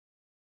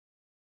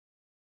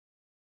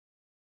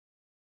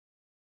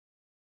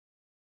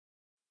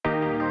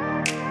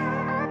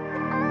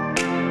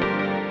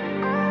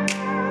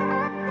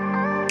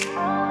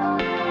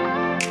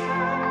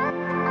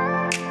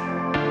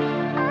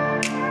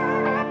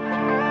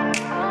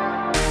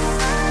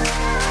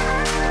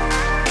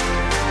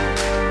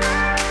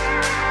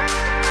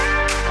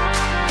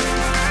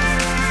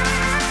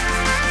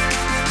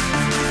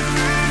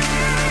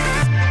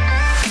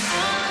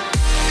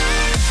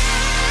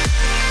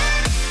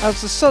As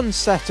the sun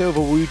set over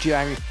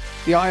Wujiang,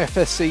 the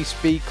IFSC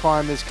speed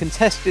climbers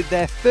contested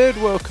their third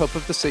World Cup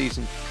of the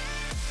season.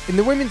 In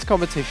the women's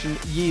competition,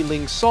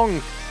 Yiling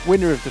Song,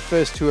 winner of the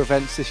first two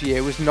events this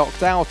year, was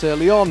knocked out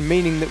early on,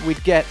 meaning that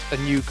we'd get a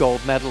new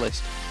gold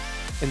medalist.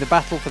 In the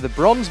battle for the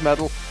bronze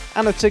medal,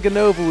 Anna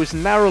Tiganova was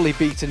narrowly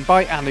beaten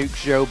by Anouk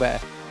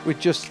Jobert,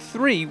 with just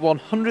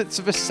 3/100ths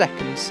of a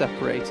second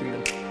separating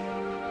them.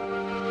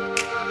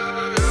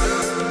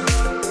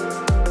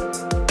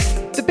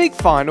 The big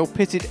final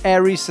pitted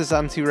Aries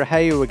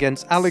Sazanti-Raheu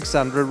against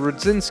Alexandra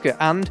Rudzinska,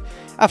 and,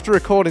 after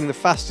recording the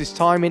fastest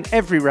time in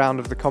every round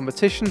of the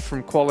competition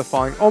from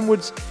qualifying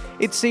onwards,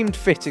 it seemed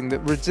fitting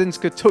that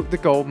Rudzinska took the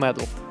gold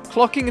medal,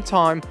 clocking a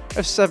time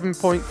of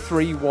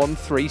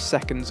 7.313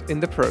 seconds in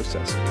the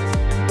process.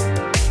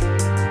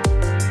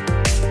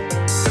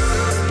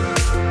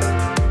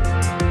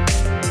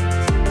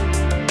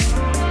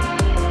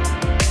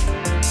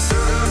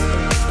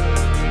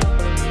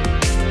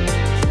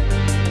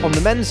 On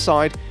the men's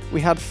side,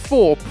 we had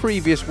 4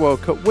 previous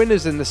World Cup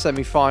winners in the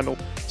semi-final,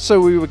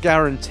 so we were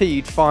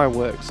guaranteed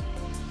fireworks.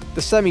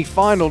 The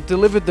semi-final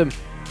delivered them,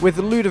 with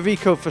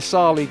Ludovico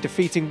Fassali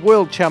defeating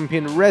world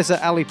champion Reza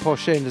Ali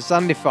Porsche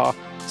Zandifar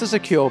to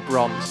secure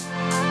bronze.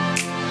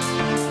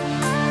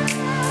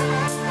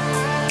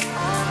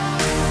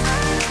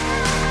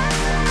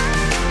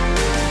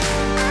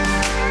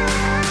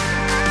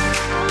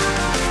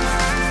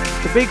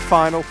 The big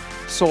final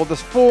saw the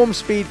form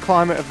speed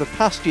climber of the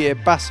past year,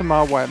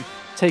 Basama Wem,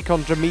 take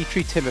on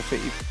Dmitry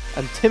Timofeev,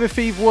 and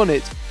Timofeev won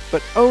it,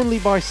 but only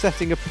by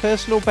setting a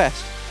personal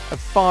best of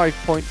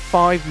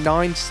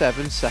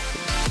 5.597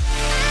 seconds.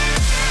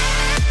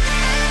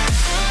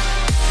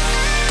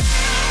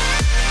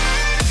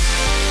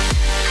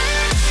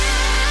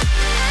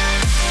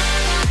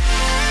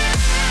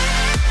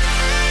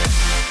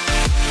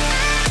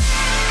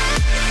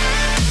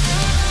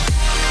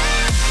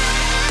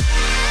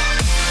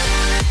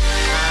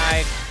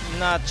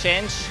 Not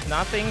change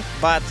nothing,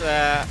 but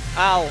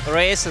all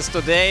races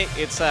today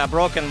it's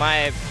broken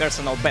my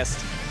personal best.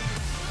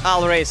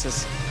 All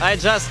races. I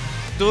just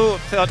do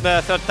the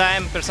third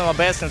time personal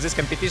best in this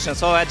competition,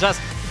 so I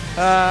just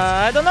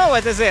I don't know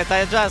what is it.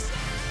 I just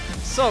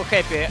so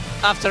happy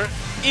after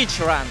each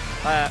run.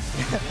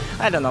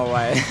 I don't know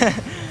why.